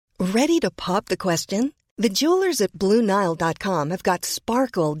Ready to pop the question? The jewelers at BlueNile.com have got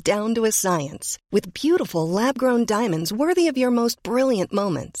sparkle down to a science with beautiful lab-grown diamonds worthy of your most brilliant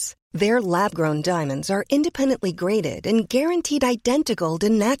moments. Their lab-grown diamonds are independently graded and guaranteed identical to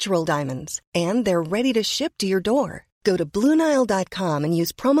natural diamonds, and they're ready to ship to your door. Go to BlueNile.com and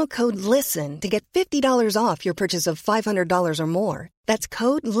use promo code LISTEN to get $50 off your purchase of $500 or more. That's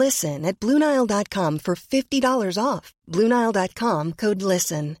code LISTEN at BlueNile.com for $50 off. BlueNile.com, code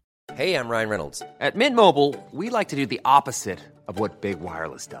LISTEN. Hey, I'm Ryan Reynolds. At Mint Mobile, we like to do the opposite of what Big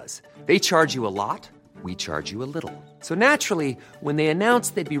Wireless does. They charge you a lot, we charge you a little. So naturally, when they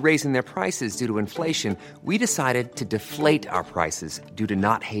announced they'd be raising their prices due to inflation, we decided to deflate our prices due to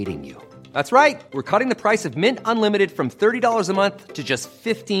not hating you. That's right. We're cutting the price of Mint Unlimited from $30 a month to just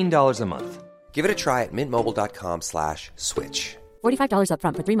 $15 a month. Give it a try at mintmobile.com/switch. $45 up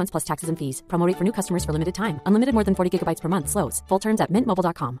front for 3 months plus taxes and fees. Promo rate for new customers for limited time. Unlimited more than 40 gigabytes per month. Slows full terms at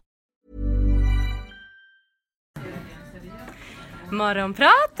mintmobile.com.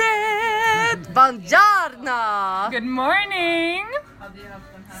 Morgonpratet! Buongiorno! Good morning!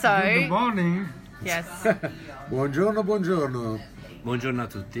 So, Good morning. yes. Buongiorno, buongiorno. Buongiorno a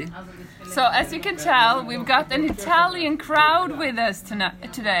tutti. So, as you can tell, we've got an Italian crowd with us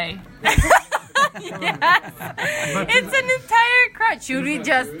today. Yes! It's an entire crowd. Should we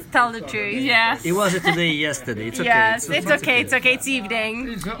just tell the truth? Yes. It wasn't today, yesterday. It's okay. Yes, it's okay. It's okay. It's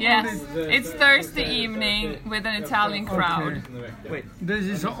evening. Yes. It's Thursday evening with an Italian crowd. Wait. This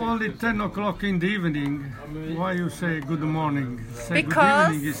is only 10 o'clock in the evening. Why you say good morning? Say Because-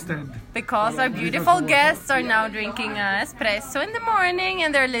 good evening instead. Because our beautiful guests are now drinking espresso in the morning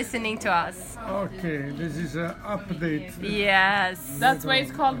and they're listening to us. Okay, this is an update. Yes. That's why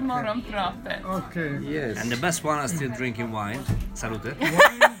it's called Morgonpratet. Okay. Yes. And the best one are still drinking wine. Salute.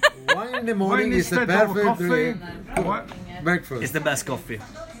 Wine in the morning Wine is the instead of perfect coffee. What? breakfast. It's the best coffee.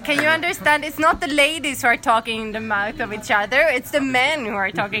 Can you understand? It's not the ladies who are talking in the mouth of each other. It's the men who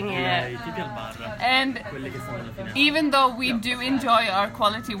are talking here. And even though we do enjoy our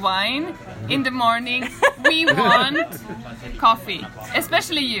quality wine, in the morning we want coffee.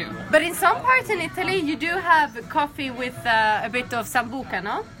 Especially you. But in some parts in Italy, you do have coffee with a bit of sambuca,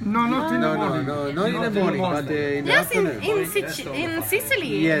 no? No, not in the No, morning. not in the morning, but in the Yes, afternoon. in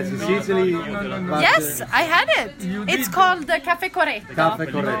Sicily. Yes, in Sicily. But, Yes, I had it. You It's did? called the caffè corretto. Cafe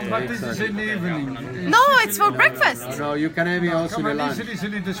No, corretto, but this is exactly. in the evening. No, it's for breakfast. No, you can have it also in Come the on, lunch. this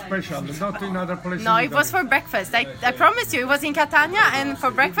is the special, not in other places. No, in it was Italy. for breakfast. I promise you, it was in Catania, and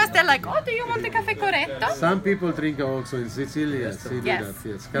for breakfast they're like, oh, do you want the caffè corretto? Some people drink also in Sicily. Yes, they do Yes. that.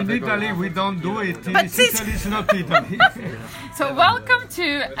 Yes. In Cafe Italy, corretto. we don't do it. But In Sicily, it's not Italy. So welcome to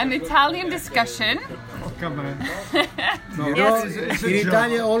an Italian discussion. Oh, come on. No, You know, it's a in joke.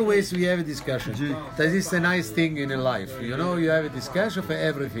 Italy, always we have a discussion. Gee. That is a nice thing in a life. You know, you have a discussion for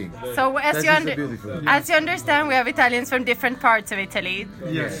everything. So as That you, is beautiful. as you understand, we have Italians from different parts of Italy.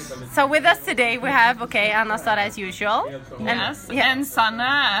 Yes. So with us today we have, Anna Sara as usual. Yes. Yeah, And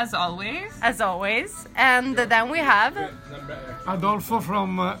Sanna, as always. as always. And then we have, Adolfo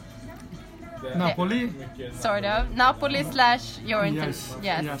from Napoli. sort of, Napoli / your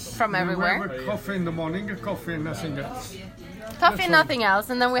Yes. from We everywhere. have a coffee in the morning, a coffee and nothing else. Coffee, nothing else.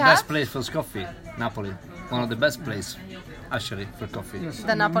 And then we have Best place for coffee, Napoli. One of the best places, actually, for coffee. Yes.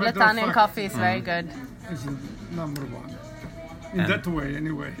 the Napoletanian coffee is very good. Is number one. In that way,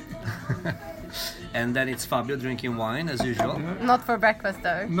 anyway. And then it's Fabio drinking wine, as usual. Not for breakfast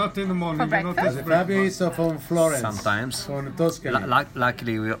though. Not in the morning. For not breakfast? as Fabio is from Florence. Sometimes. From Tuscany.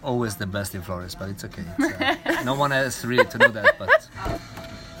 Luckily, we're always the best in Florence, but it's okay. No one else really to know that, but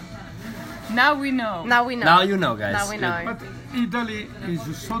Now we know. Now we know. now you know, guys. Now we know. But Italy is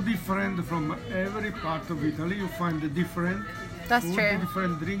so different from every part of Italy. You find the different That's food, true.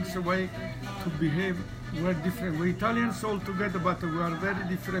 different drinks, a way to behave. We're different. We're Italians all together, but we are very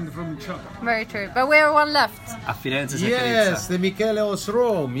different from each other. Very true. But we are one left. A Firenze Yes, the Michele of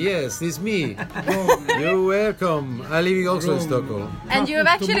Rome. Yes, it's me. You're welcome. I live also in Stockholm. And you've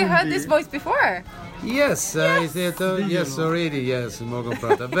actually heard this voice before. Yes, yes, already. Yes, Morgan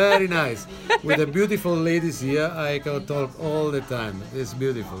Prata. Very nice. With the beautiful ladies here, I can talk all the time. It's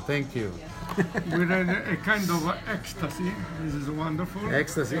beautiful. Thank you. We're in a kind of ecstasy. This is wonderful.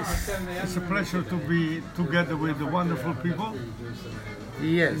 Ecstasy. It's a pleasure to be together with the wonderful people.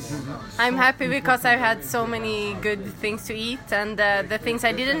 Yes. I'm happy because I've had so many good things to eat, and the things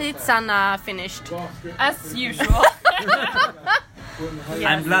I didn't eat, Sanna finished. As usual.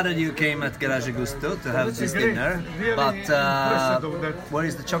 I'm glad that you came at Garage Gusto to have this great. dinner, Really but impressed of that. where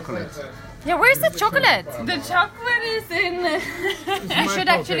is the chocolate? Yeah, where's the chocolate? The chocolate is in. You should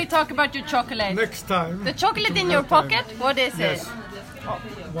actually talk about your chocolate. Next time. The chocolate in your pocket? What is it?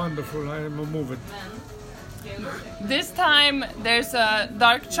 Wonderful, I am moved. This time there's a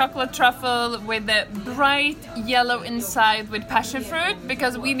dark chocolate truffle with a bright yellow inside with passion fruit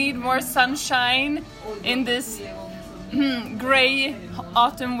because we need more sunshine in this grey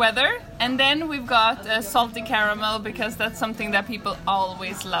autumn weather. And then we've got salty caramel because that's something that people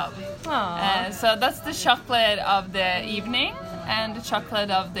always love. So that's the chocolate of the evening and the chocolate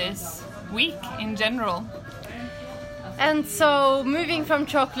of this week in general. And so, moving from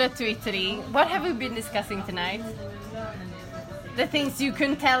chocolate to Italy, what have we been discussing tonight? The things you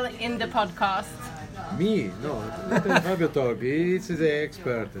couldn't tell in the podcast. Me? No, let Fabio talk. He's the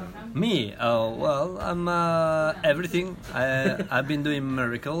expert. Me? Oh, well, I'm everything. I've been doing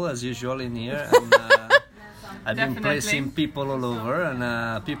miracle as usual in here. And, I've been placing people all over,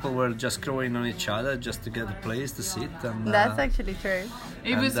 and people were just crowing on each other just to get a place to sit. And, that's actually true.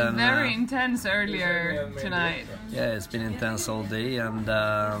 It was very intense earlier tonight. Yeah, it's been intense all day, and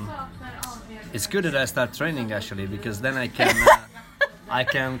it's good that I start training actually, because then I can I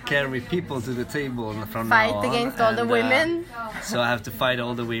can carry people to the table from now on. Fight against all the women. So I have to fight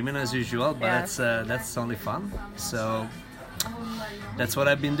all the women as usual, but that's only fun. So. That's what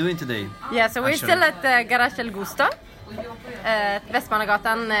I've been doing today. Yeah, so we're still at Garage El Gusto,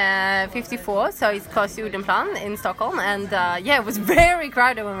 Västmanagatan 54, so it's close to Odenplan in Stockholm, and it was very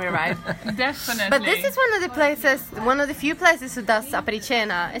crowded when we arrived. Definitely. But this is one of the places, one of the few places who does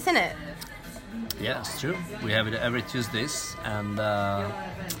apericena, isn't it? Yeah, it's true. We have it every Tuesdays, and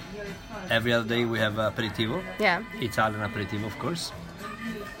every other day we have aperitivo. Yeah. Italian aperitivo, of course.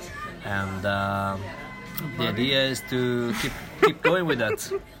 And the idea is to keep going with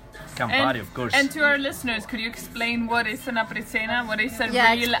that. Campari, of course. And to our listeners, could you explain what is an apericena? What is a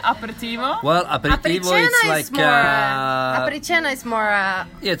real aperitivo? Well, aperitivo is like apericena is more.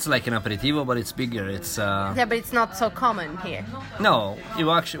 It's like an aperitivo, but it's bigger. It's but it's not so common here. No,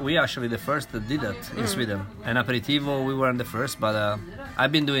 we actually the first that did that in Sweden. And aperitivo, we weren't the first, but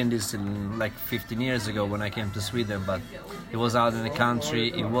I've been doing this like 15 years ago when I came to Sweden. But it was out in the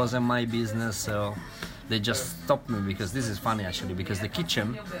country. It wasn't my business, so. They just stopped me because this is funny actually, because the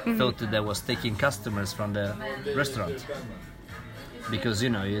kitchen thought that I was taking customers from the restaurant, because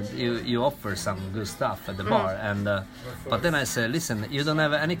you offer some good stuff at the bar, and but then I said, listen, you don't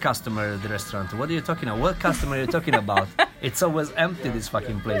have any customer at the restaurant. What are you talking about? What customer are you talking about? It's always empty, this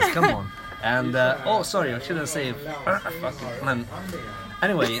fucking place. Come on. And sorry, I shouldn't say man.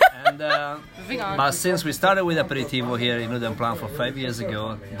 Anyway, and but since we started with aperitivo here in Odenplan for 5 years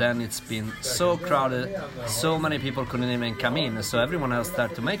ago, then it's been so crowded, so many people couldn't even come in, so everyone else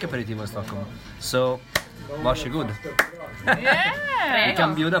started to make aperitivo in Stockholm. So, varsågod. Yeah! Vi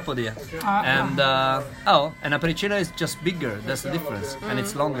kan bjuda på det. And an apericena is just bigger, that's the difference, and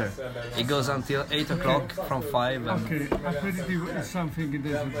it's longer. It goes until 8 o'clock from 5. Okay, aperitivo is something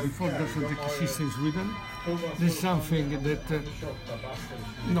that before doesn't exist in Sweden. This is something that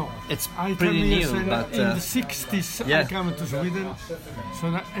it's I pretty new, but in the 60s I came to Sweden, so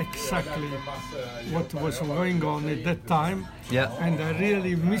not exactly what was going on at that time. Yeah. And I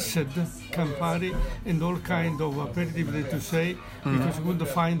really missed Campari and all kind of aperitif that you say, because we couldn't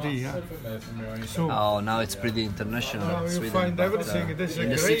find here. So now it's pretty international. now you Sweden, find but, everything. in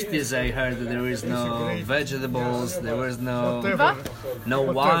the 60s I heard that there is no vegetables, there was no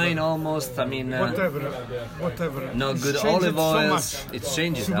wine almost. I mean, whatever. no It's good changed olive so oils. much. It's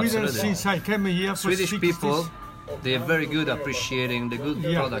changed Sweden, absolutely. since I came here for Swedish 60s, people, they are very good appreciating the good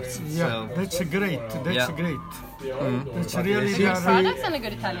products. Yeah, So. that's great. That's great. That's really Products and a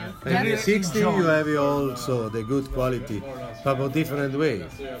good Italian. In the 60s you have also the good quality, but a different way.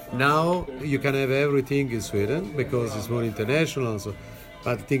 Now you can have everything in Sweden because it's more international. So,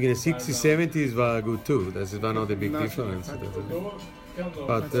 but I think in the 60s, 70s were good too. That's one of the big differences.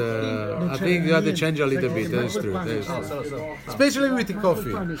 But I think you have to change a little bit. That's true. Especially with the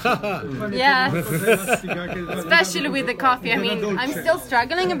coffee. Yeah, especially with the coffee. I mean, I'm still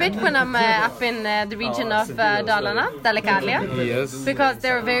struggling a bit when I'm up in the region of Dalarna, Dalecarlia. Yes. Because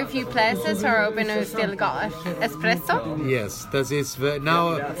there are very few places who are open who still got espresso. Yes, that is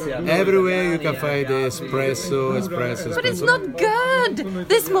now everywhere you can find espresso. But it's not good.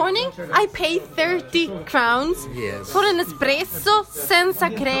 This morning I paid 30 crowns for an espresso senza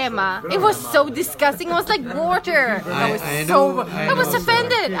crema. It was so disgusting. It was like water. I was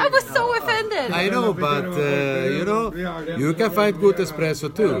offended. I was so offended. I know, but you can find good espresso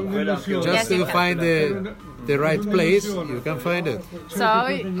too. Just to find the right place, you can find it. So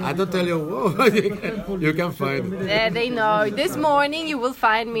I don't tell you, whoa, you can find it. they know. This morning you will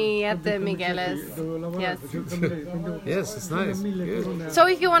find me at the Migueles. Yes. Yes, it's nice. Good. So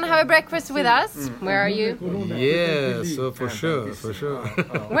if you want to have a breakfast with us, where are you? Yeah, so for sure.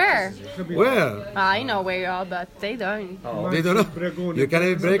 Where? Where? I know where you are, but they don't. They don't know. You can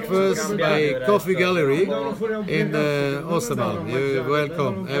have breakfast by Coffee Gallery in Ostermalm. You're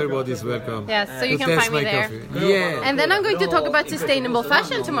welcome. Everybody's welcome. Yes, so you To can taste find me my there. coffee. Yeah. And then I'm going to talk about sustainable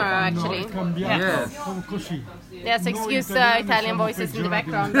fashion tomorrow, actually. Yeah. Yes, excuse the Italian voices in the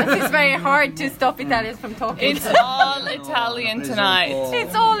background. But it's very hard to stop Italians from talking. It's all Italian tonight.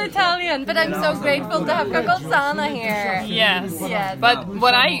 It's all Italian, but I'm so grateful to have Cacalzana here. Yes. Yes. But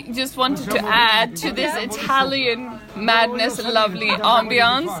what I just wanted to add to this Italian madness, lovely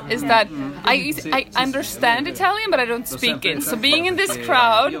ambiance, is that I understand Italian, but I don't speak it. So being in this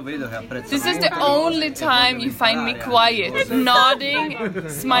crowd, this is the only time you find me quiet, nodding,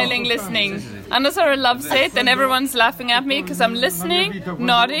 smiling, listening. Anna Sara loves it, and everyone's laughing at me because I'm listening,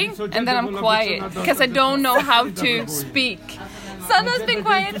 nodding, and then I'm quiet because I don't know how to speak. Sanna's been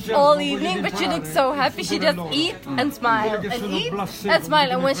quiet all evening, but she looks so happy. She just eat and smile and eat and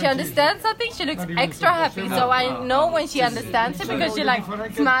smile. And when she understands something, she looks extra happy. So I know when she understands it because she like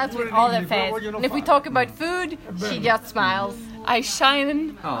smiles with all her face. And if we talk about food, she just smiles. I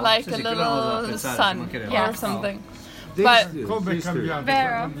shine like a little sun or something. But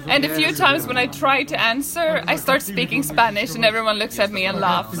Vero. and a few times when I try to answer, I start speaking Spanish and everyone looks at me and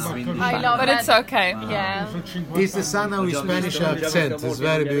laughs. I love But that. it's okay. Yeah. This is Sana with Spanish accent. It's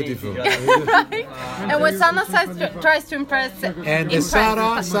very beautiful. Right? And when Sanna tries to impress And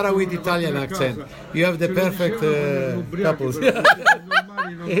Sarah with Italian accent. You have the perfect couples.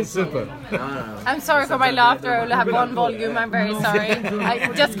 It's super. I'm sorry for my laughter. I only have one volume. I'm very sorry.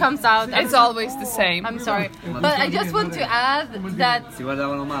 It just comes out. It's always the same. I'm sorry. But I just want to add that...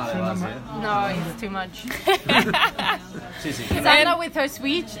 No, it's too much. Sanna with her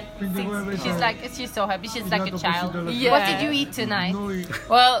sweet, she's so happy. She's like a child. Yeah. What did you eat tonight?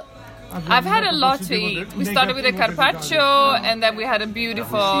 Well, I've had a lot to eat. We started with a carpaccio, and then we had a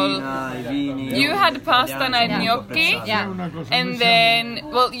beautiful... You had pasta and I had gnocchi. Yeah. And then,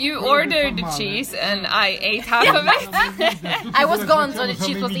 well, you ordered the cheese, and I ate half of it. I was gone, so the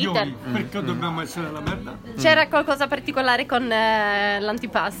cheese was eaten. C'era qualcosa particolare con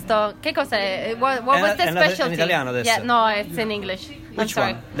l'antipasto. Che cos'è? What was the specialty? in italiano adesso? Yeah, no, it's in English. Which I'm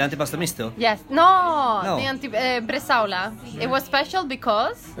sorry. one? The antipasto misto? Yes. No. The Bresaola. It was special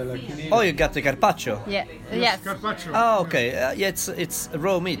because... Oh, you got the carpaccio? Yeah. Yes. Oh, okay. Yeah, it's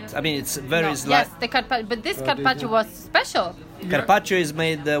raw meat. I mean, it's very Yes, the carpaccio. But this carpaccio was special. Carpaccio is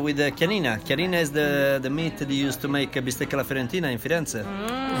made with the chianina. Chianina is the meat they used to make bistecca alla fiorentina in Firenze,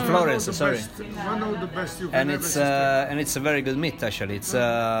 in Florence. Sorry. One of the best you can And ever it's a very good meat actually. It's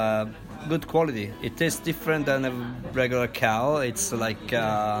good quality. It tastes different than a regular cow. It's like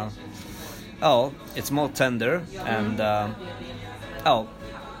it's more tender and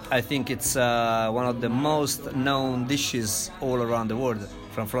I think it's one of the most known dishes all around the world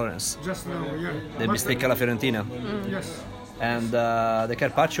from Florence. Just now, yeah. The bistecca alla fiorentina. Yes. And the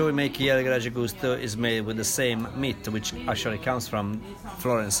carpaccio we make here at Garage Gusto is made with the same meat, which actually comes from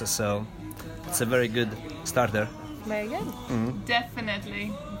Florence. So it's a very good starter. Very good.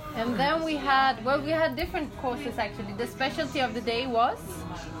 Definitely. And then we had different courses actually. The specialty of the day was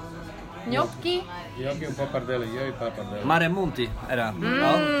gnocchi. Gnocchi un pappardelle, io e pappardelle. Mare Monti era.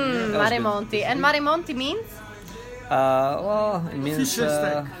 Mare Monti. And Mare Monti means? Well, it means Fish and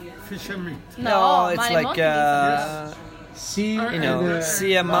steak. Fish and meat. no, it's Mare like Monti means Sea,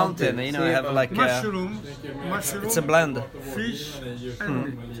 sea and mountain. You know, you have like Mushroom, it's a blend. fish, and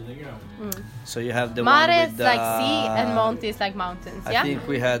meat. So you have the Mare one is with like sea and Monti is like mountains. I Yeah. think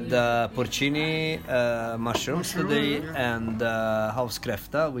we had porcini, mushrooms today, and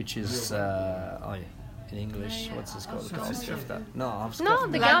havskräfta, which is in English, what's this called? Havskräfta? No, havskräfta. No,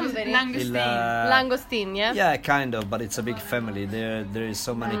 the gamberi. Langostine. Langostin, yeah. Yeah, kind of, but it's a big family. There is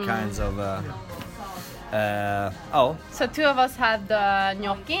so many kinds of. So two of us had the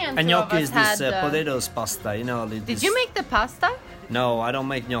gnocchi and two gnocchi of us is had this potatoes pasta, you know. Did you make the pasta? No, I don't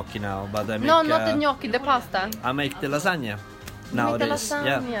make gnocchi now, but I make. No, not the gnocchi, the pasta. I make the lasagna. You Nowadays, make the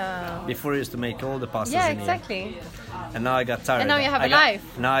lasagna. yeah. Before I used to make all the pastas Yeah, in here. exactly. And now I got tired. And now you have a a life.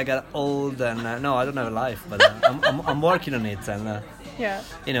 Now I got old and no, I don't have a life, but I'm working on it, and Yeah.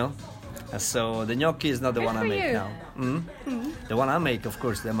 you know, So the gnocchi is not the one I make now. The one I make, of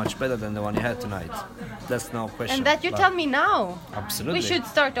course, they're much better than the one you had tonight. That's no question. And that you tell me now. Absolutely. We should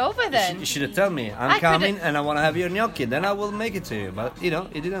start over then. You should have told me. I'm coming and I want to have your gnocchi. Then I will make it to you. But, you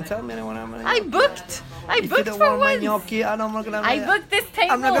didn't tell me anyone. I booked if you don't for want once. My gnocchi, I'm not gonna I booked this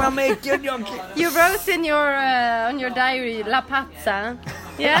table. I'm not going to make your gnocchi. You wrote in your on your diary, La Pazza.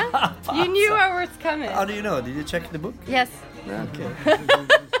 Yeah? You knew I was coming. How do you know? Did you check the book? Yes. Okay.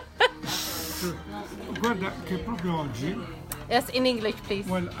 Guarda che proprio oggi, Yes, in English, please.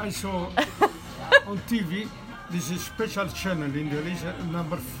 well, I saw on TV this is special channel in Indonesia,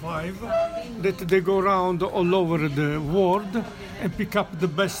 number 5, that they go around all over the world and pick up the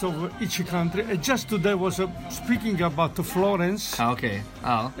best of each country. And just today was speaking about Florence. Okay.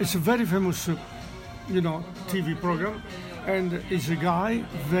 Oh. It's a very famous, TV program. And it's a guy,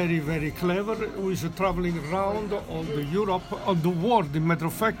 very, very clever, who is traveling around all the Europe, all the world, in matter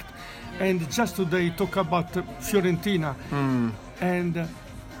of fact. And just today talk about Fiorentina. And,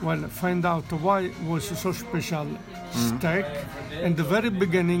 find out why it was so special steak. And the very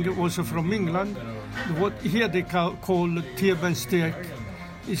beginning was from England. What here they call Theban steak.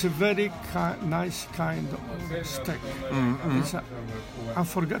 It's a very nice kind of steak. It's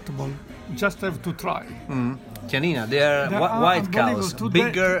unforgettable. Just have to try. Chianina, they are white cows,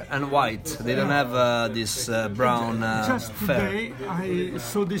 bigger and white. They don't have this brown Just today I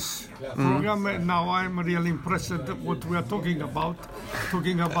saw this program and now I'm really impressed with what we are talking about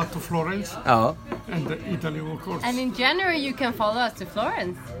Florence and Italy, of course. And in January you can follow us to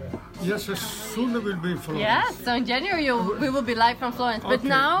Florence. Yes, soon we'll be in Florence. Yeah, so in January we will be live from Florence. Okay. But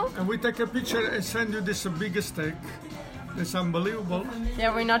now... And we take a picture and send you this big steak. It's unbelievable.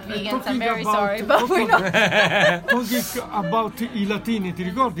 Yeah, we're not vegans, I'm Talking very about- sorry, but we're not... Talking about I Latini, ti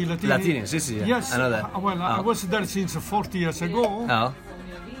ricordi i Latini? Latini, sì. Yes, I know that. I was there since 40 years ago. Oh.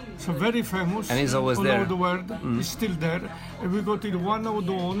 So very famous. And he's always all there. over the world. He's still there. And we got in one of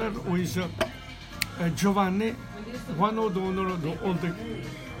the owner who is Giovanni, one of the owner of all the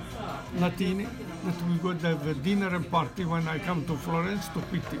Latini, that we go to have a dinner and party when I come to Florence to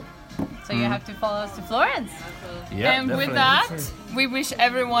Pitti. So you have to follow us to Florence. Yeah, And definitely. with that, we wish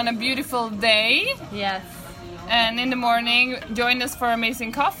everyone a beautiful day. Yes. And in the morning, join us for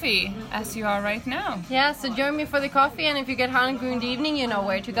amazing coffee, as you are right now. Yeah, so join me for the coffee, and if you get hungry in the evening, you know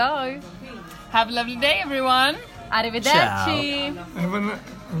where to go. Have a lovely day, everyone. Arrivederci. Have a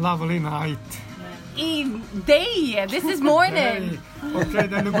lovely night. Day. This is morning. Okay,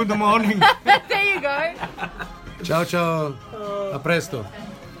 then good morning. There you go. Ciao ciao, a presto.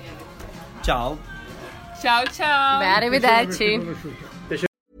 Ciao. Ciao, ciao. Beh, arrivederci.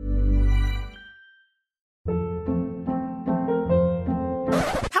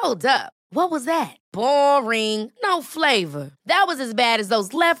 Hold up. What was that? Boring. No flavor. That was as bad as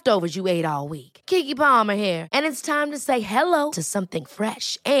those leftovers you ate all week. Keke Palmer here, and it's time to say hello to something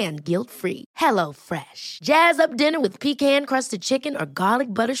fresh and guilt-free. Hello Fresh. Jazz up dinner with pecan-crusted chicken or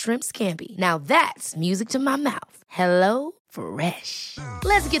garlic butter shrimp scampi. Now that's music to my mouth. Hello Fresh.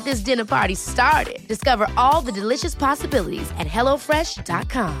 Let's get this dinner party started. Discover all the delicious possibilities at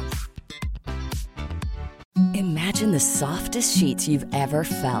hellofresh.com. Imagine the softest sheets you've ever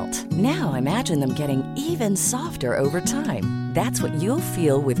felt. Now imagine them getting even softer over time. That's what you'll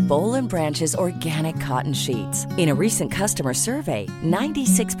feel with Boll & Branch's organic cotton sheets. In a recent customer survey,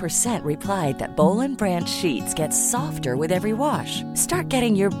 96% replied that Boll & Branch sheets get softer with every wash. Start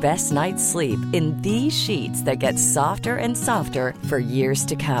getting your best night's sleep in these sheets that get softer and softer for years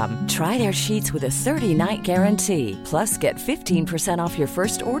to come. Try their sheets with a 30-night guarantee. Plus, get 15% off your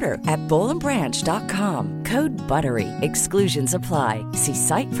first order at bollandbranch.com. Code BUTTERY. Exclusions apply. See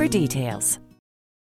site for details.